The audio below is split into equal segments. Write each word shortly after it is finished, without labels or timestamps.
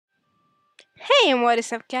Hey, and what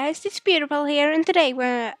is up, guys? It's BeautyPearl here, and today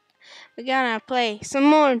we're gonna play some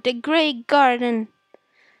more The Grey Garden.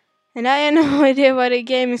 And I have no idea what the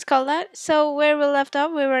game is called that. So where we left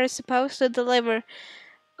off, we were supposed to deliver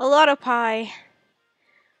a lot of pie,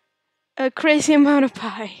 a crazy amount of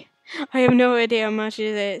pie. I have no idea how much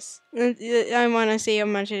it is. I wanna see how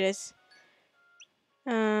much it is.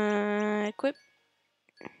 Equip.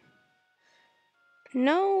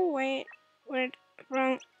 No, wait,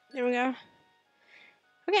 wrong. There we go.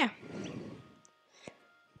 Okay.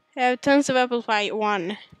 I have tons of apple pie.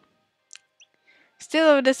 One.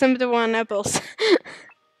 Still have the 71 apples.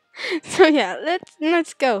 So yeah,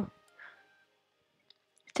 let's go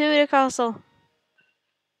to the castle.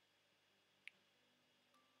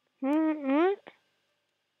 Mm-hmm.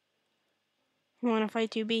 I wanna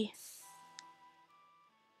fight you, bee.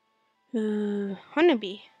 Ooh,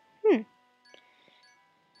 honeybee. Hmm.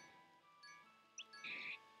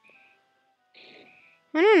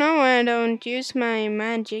 I don't know why I don't use my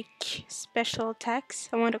magic special attacks.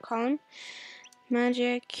 I want to call them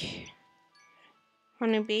magic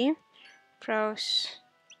honeybee pros.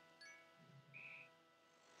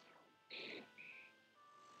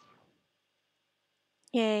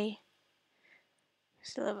 Yay!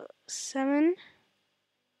 Still level 7.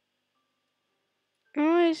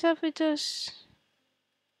 Oh, what is up with those?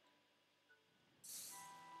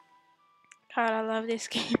 God, I love this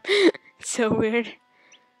game. It's so weird.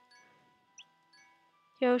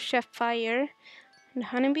 Yo, Chef Fire and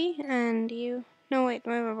honeybee, and you. No, wait,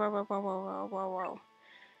 whoa.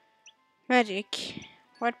 Magic.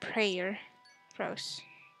 What prayer? Pros.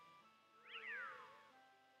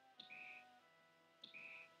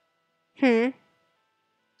 Hmm.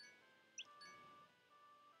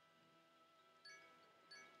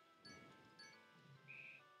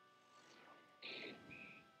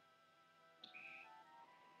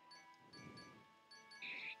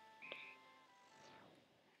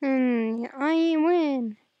 I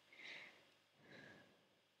win.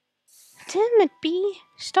 Damn it, bee.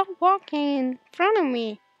 Stop walking in front of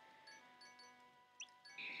me.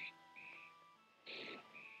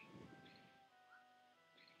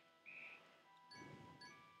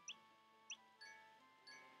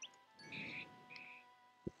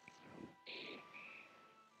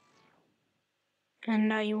 And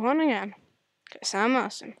now you won again. Cause I'm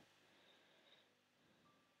awesome.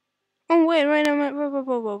 Oh, wait a minute.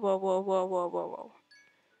 Whoa.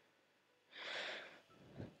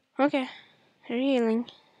 Okay. They're healing.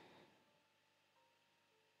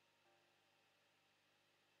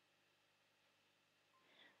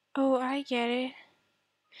 Oh, I get it.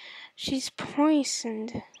 She's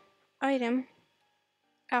poisoned. Item.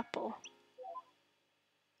 Apple.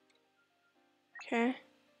 Okay.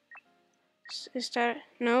 Is that...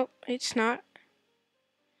 No, it's not.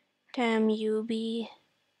 Damn you, bee.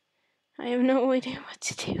 I have no idea what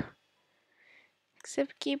to do.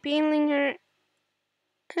 Except keep healing her.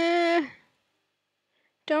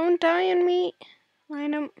 Don't die on me.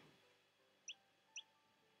 Item.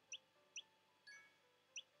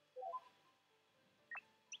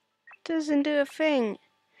 Doesn't do a thing.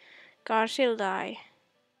 God, she'll die.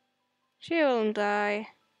 She won't die.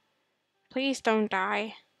 Please don't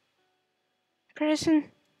die.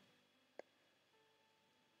 Person.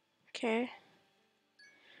 Okay.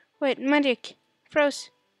 Wait, magic.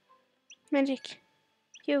 Froze. Magic.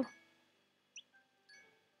 You.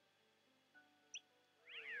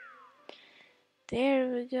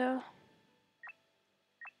 There we go.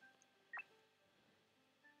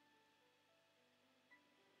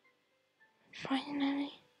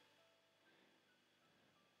 Finally.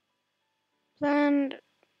 Bland,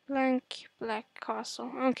 blank, black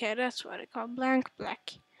castle. Okay, that's what I call blank,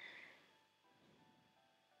 black.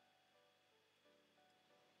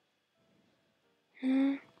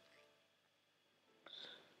 Hmm.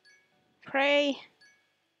 Pray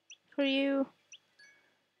for you.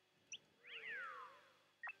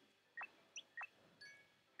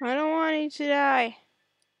 I don't want you to die.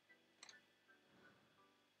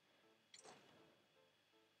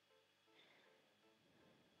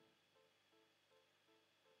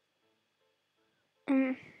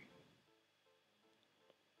 Um.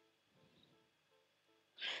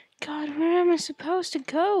 God, where am I supposed to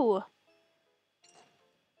go?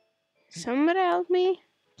 Somebody help me,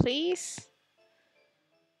 please.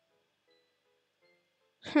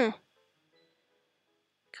 Huh.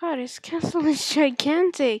 God, this castle is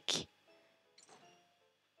gigantic.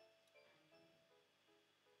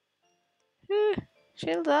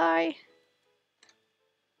 She'll die.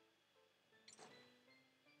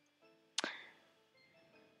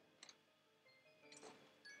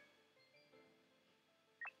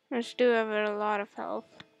 Which do have a lot of health.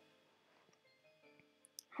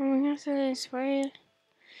 Oh my gosh, this way.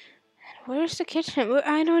 Where's the kitchen?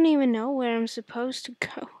 I don't even know where I'm supposed to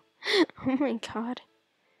go. Oh my god.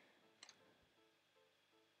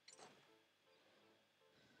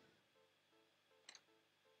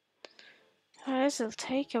 Oh, this'll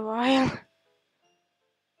take a while.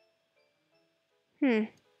 It's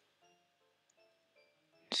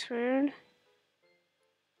weird.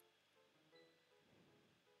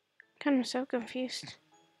 I'm so confused.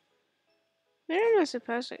 Where am I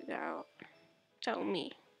supposed to go? Tell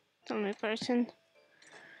me. Tell me, person.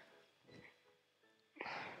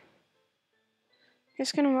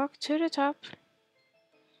 Just gonna walk to the top.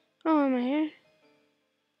 Oh, am I here?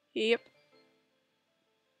 Yep.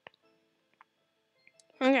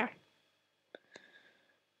 Okay.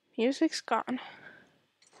 Music's gone.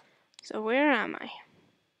 So where am I?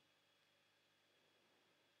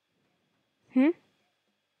 You.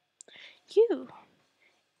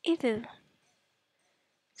 Ew.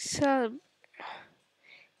 So,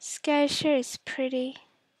 sky sure is pretty.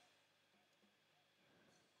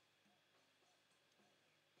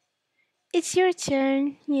 It's your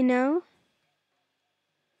turn, you know.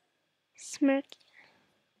 Smirk.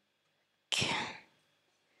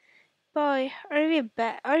 Boy, are you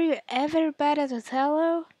bad? Are you ever bad at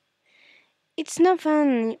Othello? It's no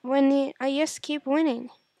fun when I just keep winning.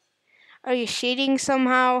 Are you cheating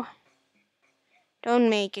somehow?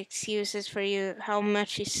 Don't make excuses for you how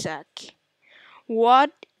much you suck.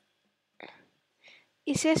 What?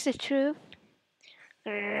 Is this the truth?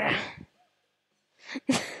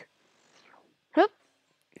 Whoop.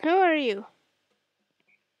 Who are you?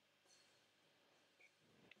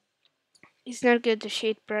 It's not good to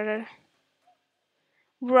cheat, brother.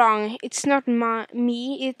 Wrong. It's not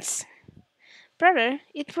me, it's... Brother,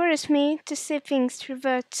 it worries me to see things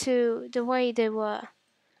revert to the way they were.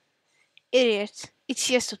 Idiot. It's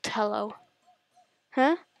just Othello.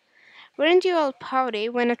 Huh? Weren't you all pouty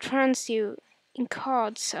when I trounced you in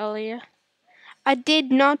cards earlier? I did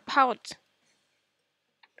not pout.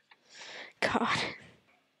 God.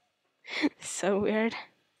 So weird.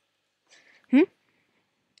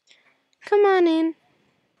 Come on in.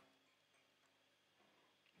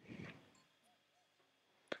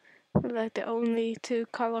 We're like the only two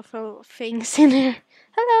colorful things in here.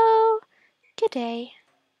 Hello. Good day.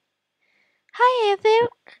 Hi, Ethu.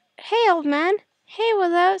 Hey, old man. Hey,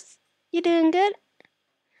 Willows. You doing good?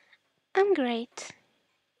 I'm great.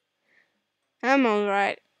 I'm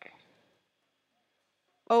alright.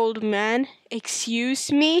 Old man,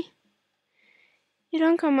 excuse me? You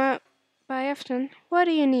don't come up by often. What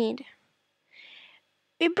do you need?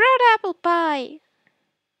 We brought apple pie.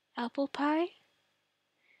 Apple pie?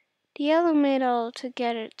 The yellow made all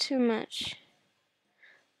together too much.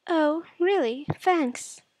 Oh, really?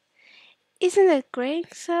 Thanks. Isn't that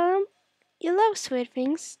great, Sam? You love sweet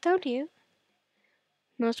things, don't you?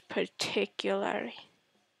 Not particularly.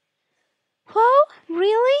 Whoa,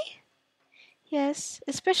 really? Yes,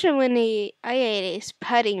 especially when I ate his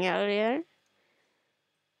pudding earlier.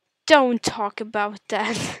 Don't talk about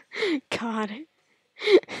that. God.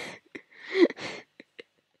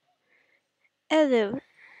 Hello.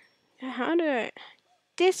 How do I...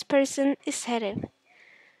 This person is Hedib,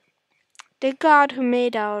 the god who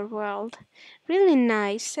made our world. Really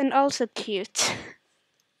nice and also cute.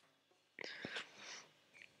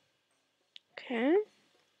 Okay.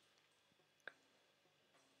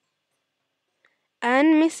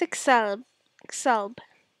 And Miss Exalb.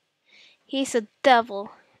 He's a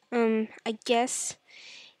devil. I guess.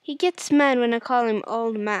 He gets mad when I call him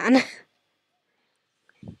old man.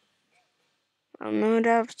 Oh, no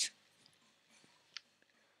doubt.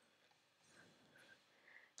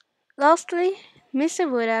 Lastly, Mr.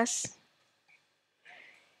 Woodas.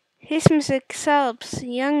 He's Miss Exalb's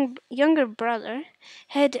younger brother,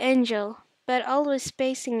 head angel, but always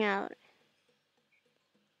spacing out.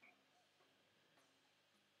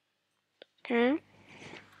 Okay.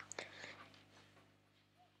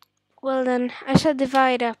 Well then, I shall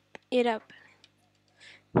divide it up.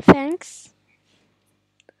 Thanks.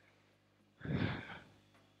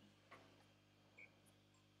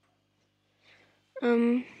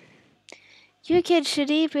 You kids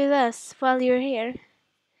should eat with us while you're here.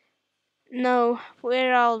 No,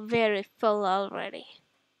 we're all very full already.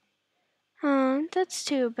 That's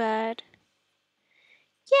too bad.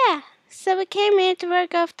 Yeah, so we came here to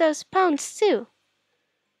work off those pounds too.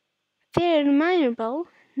 They're admirable,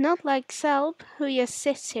 not like Selb, who just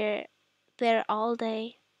sits there all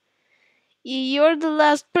day. You're the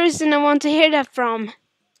last person I want to hear that from.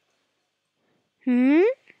 Hmm?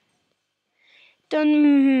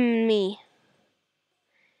 Don't me.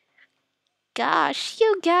 Gosh,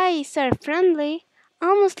 you guys are friendly.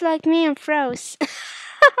 Almost like me and Froze.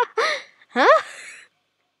 Huh?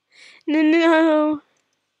 No, no.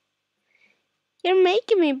 You're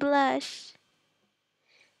making me blush.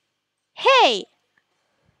 Hey!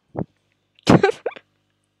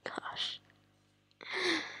 Gosh.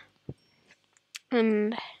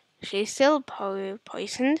 And she's still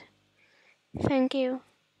poisoned. Thank you.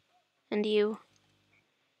 And you.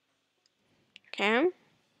 Okay?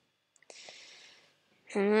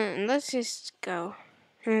 And let's just go.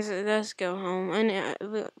 Let's go home. And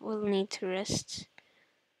we'll need to rest.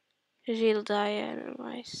 Because she'll die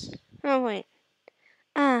otherwise. Oh, wait.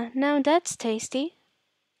 Ah, now that's tasty.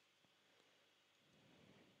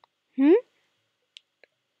 Hmm?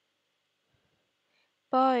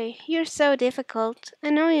 Boy, you're so difficult. I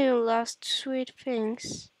know you lost sweet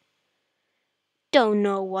things. Don't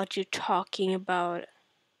know what you're talking about.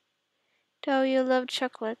 Though you love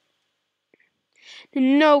chocolate.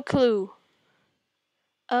 No clue.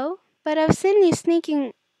 Oh, but I've seen you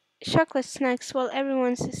sneaking chocolate snacks while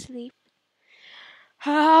everyone's asleep.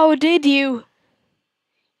 How did you?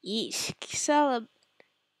 Yeesh, Caleb.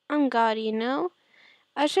 I'm God, you know.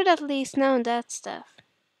 I should at least know that stuff.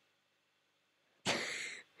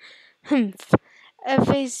 Humph.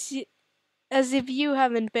 If as if you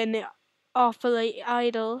haven't been awfully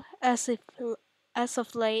idle as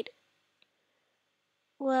of late.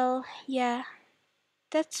 Well, yeah,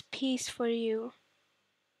 that's peace for you.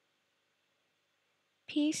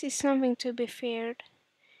 Peace is something to be feared.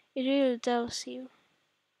 It really does you.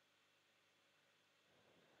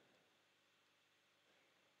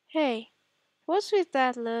 Hey, what's with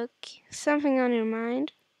that look? Something on your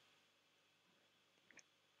mind?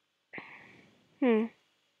 Hmm,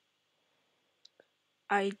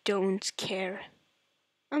 I don't care.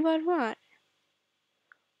 About what?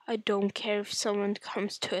 I don't care if someone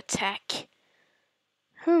comes to attack.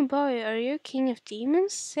 Oh boy, are you king of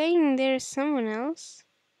demons? Saying there's someone else?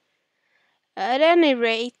 At any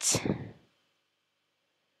rate,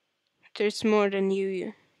 there's more than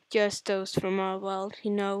you. Just those from our world,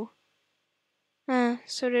 you know. Ah,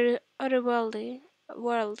 so the other world,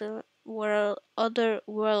 world. God,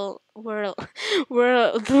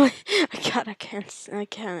 I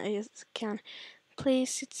just can't.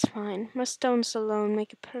 Please, it's fine. My stones alone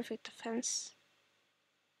make a perfect defense.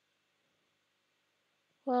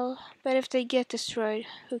 Well, but if they get destroyed,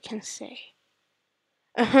 who can say?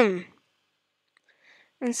 Ahem.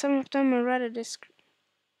 And some of them are rather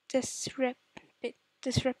disreput.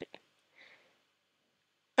 Disreput.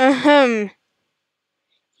 Ahem.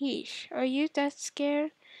 Yeesh. Are you that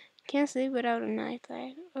scared? Can't sleep without a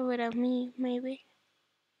nightlight, or without me, maybe.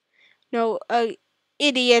 No,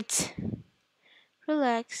 idiot.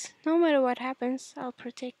 Relax. No matter what happens, I'll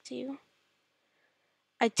protect you.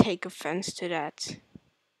 I take offense to that.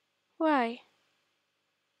 Why?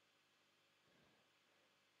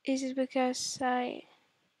 Is it because I...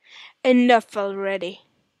 Enough already.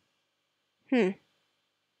 Hmm.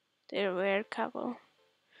 They're a weird couple.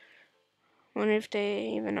 Wonder if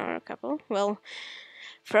they even are a couple. Well,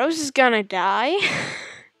 Froze is gonna die.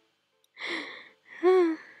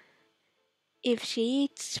 If she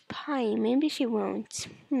eats pie, maybe she won't.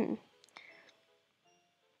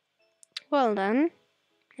 Well then,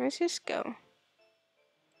 let's just go.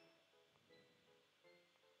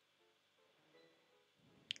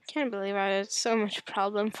 Can't believe I had so much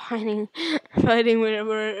problem finding where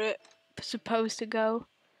we're supposed to go.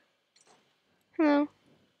 Hello.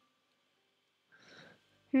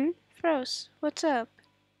 Froze, what's up?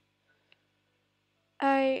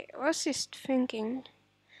 I was just thinking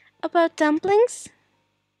about dumplings.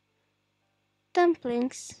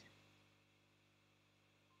 Dumplings.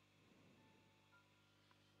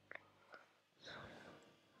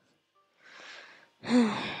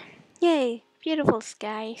 Yay, beautiful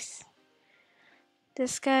skies. The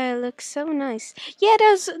sky looks so nice. Yeah,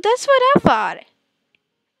 that's what I thought.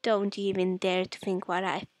 Don't even dare to think what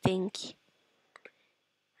I think.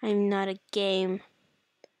 I'm not a game.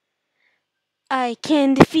 I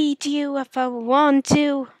can defeat you if I want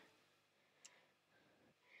to.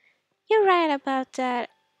 You're right about that.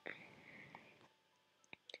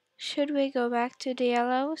 Should we go back to the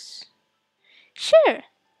yellows? Sure.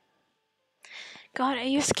 God,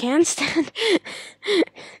 I just can't stand. I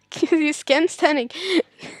just can't standing.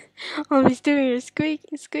 Always doing your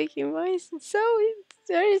squeaking voice. It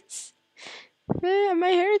hurts.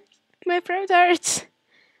 My hurt. My throat hurts.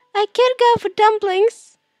 I could go for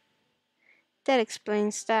dumplings. That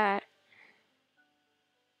explains that.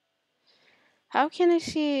 How can I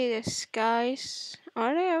see the skies?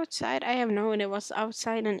 Are they outside? I have no idea what's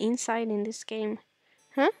outside and inside in this game.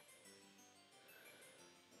 Huh?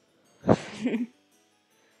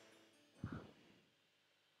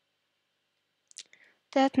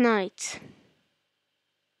 That night.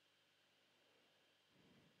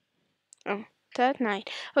 Oh, that night.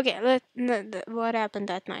 Okay, what happened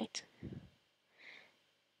that night?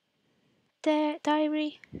 The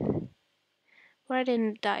diary. Write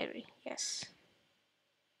in the diary. Yes.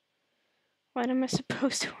 What am I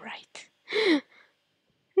supposed to write?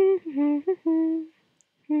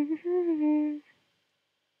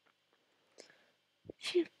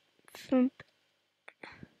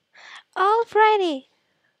 Alrighty.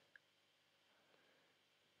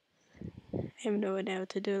 I have no idea how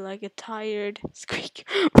to do like a tired squeak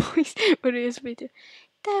voice. What is me do?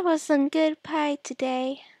 That was some good pie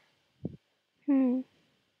today. The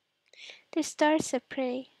stars are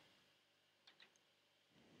pretty.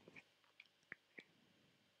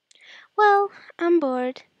 Well, I'm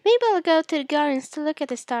bored. Maybe I'll go to the gardens to look at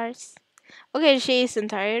the stars. Okay, she isn't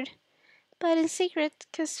tired, but in secret,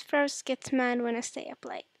 'cause Rose gets mad when I stay up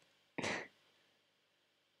late.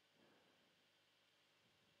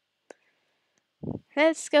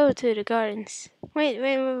 Let's go to the gardens. Wait.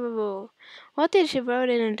 What did she wrote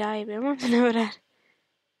in her diary? I want to know that.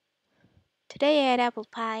 Today I had apple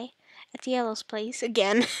pie at Yellow's place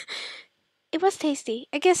again. It was tasty.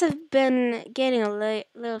 I guess I've been getting a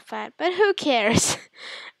little fat, but who cares?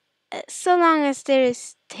 So long as there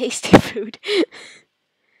is tasty food.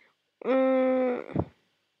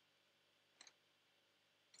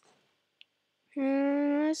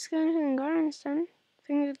 Let's go to the gardens then.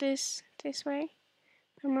 Think this way.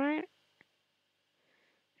 I'm right.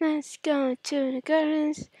 Let's go to the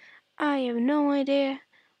gardens. I have no idea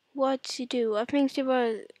what to do. I think she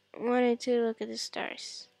wanted to look at the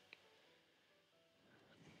stars.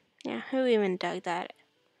 Yeah, who even dug that?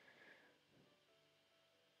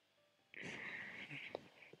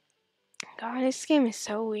 God, this game is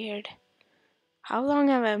so weird. How long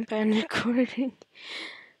have I been recording?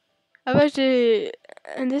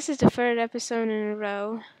 And this is the third episode in a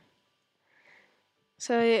row.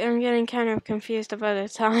 So I'm getting kind of confused about the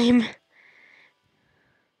time.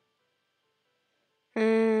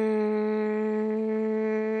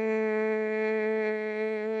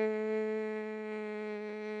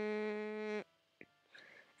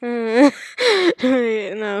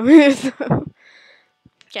 No.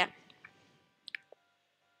 Yeah.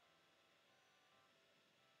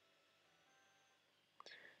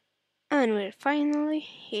 And we're finally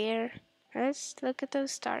here. Let's look at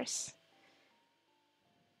those stars.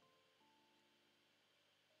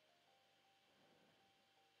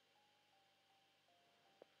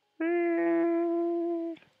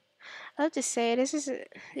 I'll have to say this is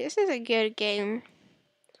a good game.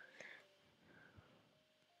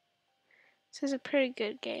 This is a pretty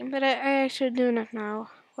good game, but I actually do not know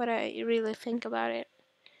what I really think about it.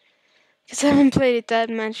 Because I haven't played it that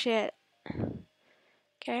much yet.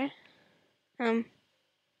 Okay?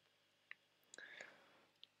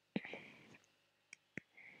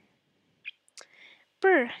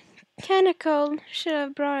 Brr, kinda cold. Should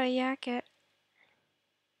have brought a jacket.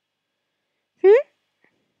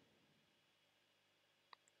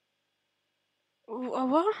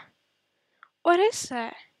 What? What is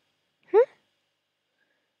that?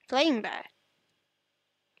 Playing bad.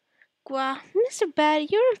 Well, Mr.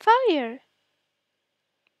 Bad, you're on fire.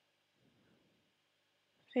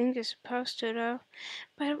 I think you're supposed to though.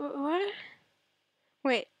 But what?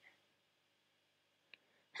 Wait.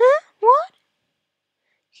 Huh? What?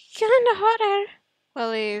 Kinda hot air.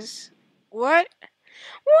 Well, is what?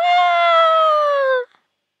 Wow!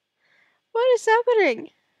 What is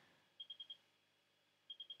happening?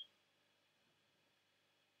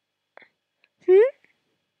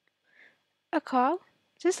 A call?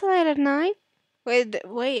 This late at night? Wait.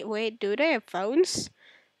 Do they have phones?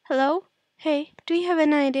 Hello? Hey, do you have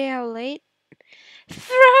an idea how late?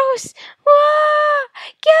 Froze! Whoa!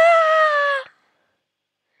 Yeah!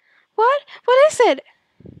 What? What is it?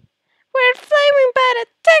 We're flaming bad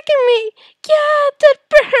attacking me! Yeah, that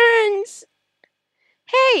burns!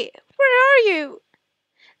 Hey, where are you?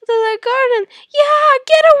 The garden! Yeah,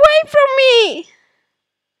 get away from me!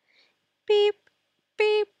 Beep,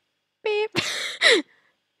 beep, beep.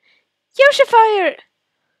 Yoshi fire!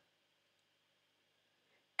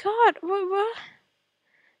 God, what?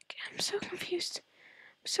 I'm so confused.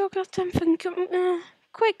 I'm so goddamn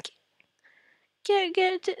quick.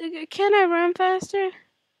 Can I run faster?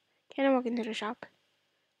 Can I walk into the shop?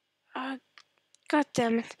 God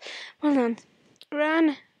damn it. Hold on.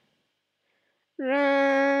 Run.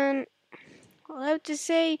 I'll have to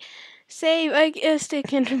save. I still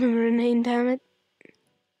can't remember the name, damn it.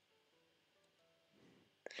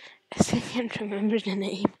 I still can't remember the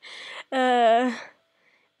name. I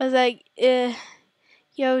was like,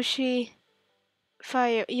 Yoshi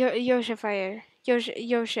fire, Yoshi fire,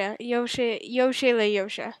 Yosha,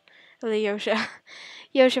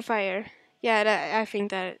 Yoshi fire. Yeah, I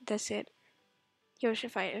think that's it. Yoshi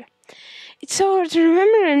fire. It's so hard to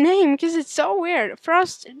remember a name because it's so weird.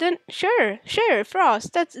 Frost. Then sure,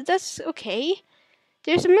 Frost. That's okay.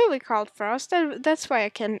 There's a movie called Frost. That's why I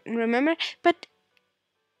can remember. But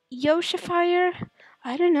Yoshi fire.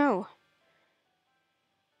 I don't know.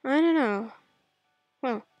 I don't know.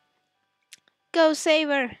 Well, go save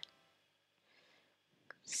her.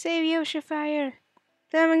 Save Yoshi fire.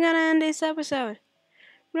 Then we're gonna end this episode.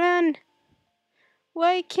 Run!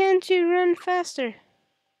 Why can't you run faster?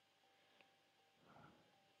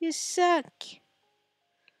 You suck.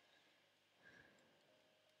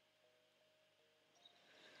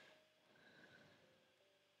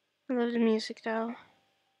 I love the music though.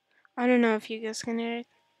 I don't know if you guys can hear it.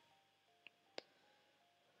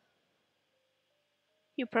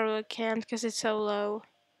 You probably can't because it's so low.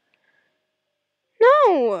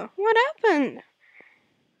 No! What happened?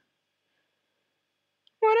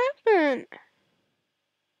 What happened?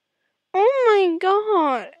 Oh my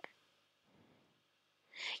god!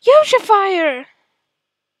 Yoshi fire!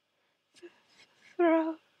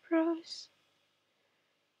 Rose.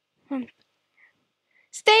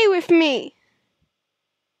 Stay with me!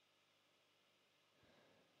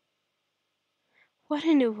 What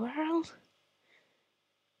in the world?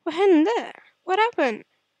 What happened there? What happened?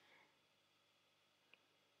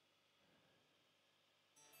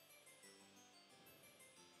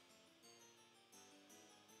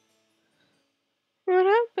 What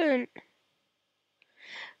happened?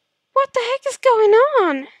 What the heck is going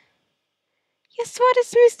on? Yes, what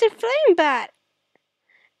is Mr. Flamebat?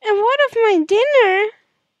 And what of my dinner?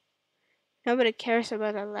 Nobody cares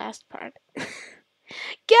about the last part.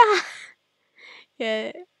 God!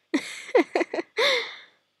 Yeah.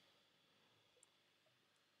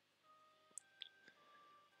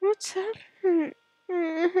 What's happening?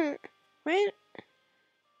 Wait.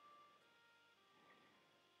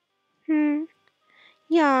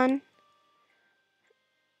 Yawn.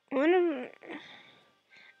 One of.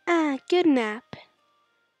 Good nap.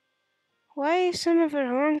 Why is some of her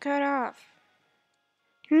horn cut off?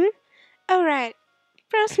 Oh right.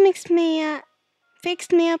 Bros fixed me up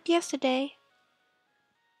yesterday.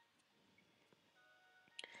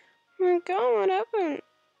 Oh my god, what happened?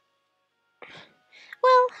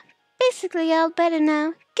 Well, basically all better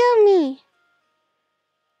now. Go me.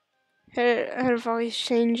 Her voice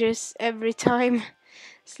changes every time.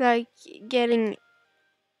 It's like getting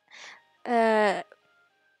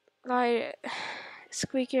like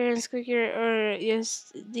squeakier and squeakier, or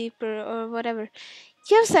just deeper, or whatever.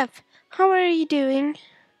 Joseph, how are you doing?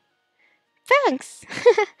 Thanks.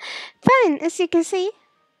 Fine, as you can see.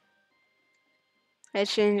 It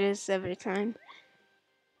changes every time.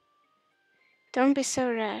 Don't be so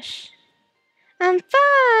rash. I'm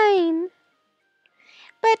fine.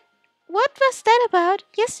 But what was that about?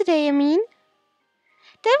 Yesterday, I mean.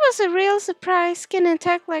 That was a real surprise, getting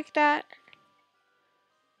attacked like that.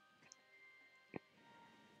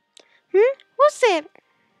 What's it?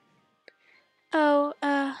 Oh,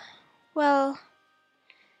 well,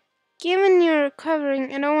 given you're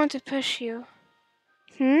recovering, I don't want to push you.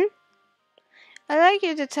 I'd like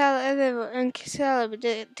you to tell Edo and Caleb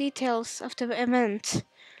the details of the event.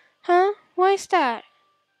 Huh? Why is that?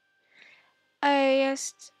 I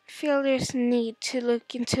just feel there's a need to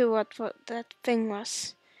look into what that thing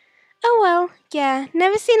was. Oh well, yeah,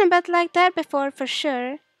 never seen a bat like that before for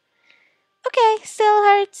sure. Okay, still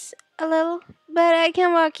hurts a little, but I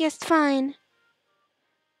can walk just fine.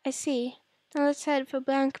 I see. Now let's head for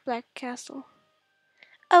Blank Black Castle.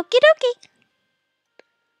 Okie dokie!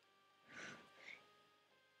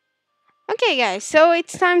 Okay guys, so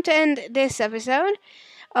it's time to end this episode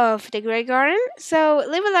of The Grey Garden. So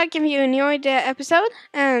leave a like if you enjoyed the episode,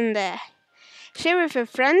 and share with your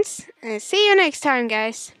friends. And see you next time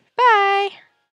guys. Bye!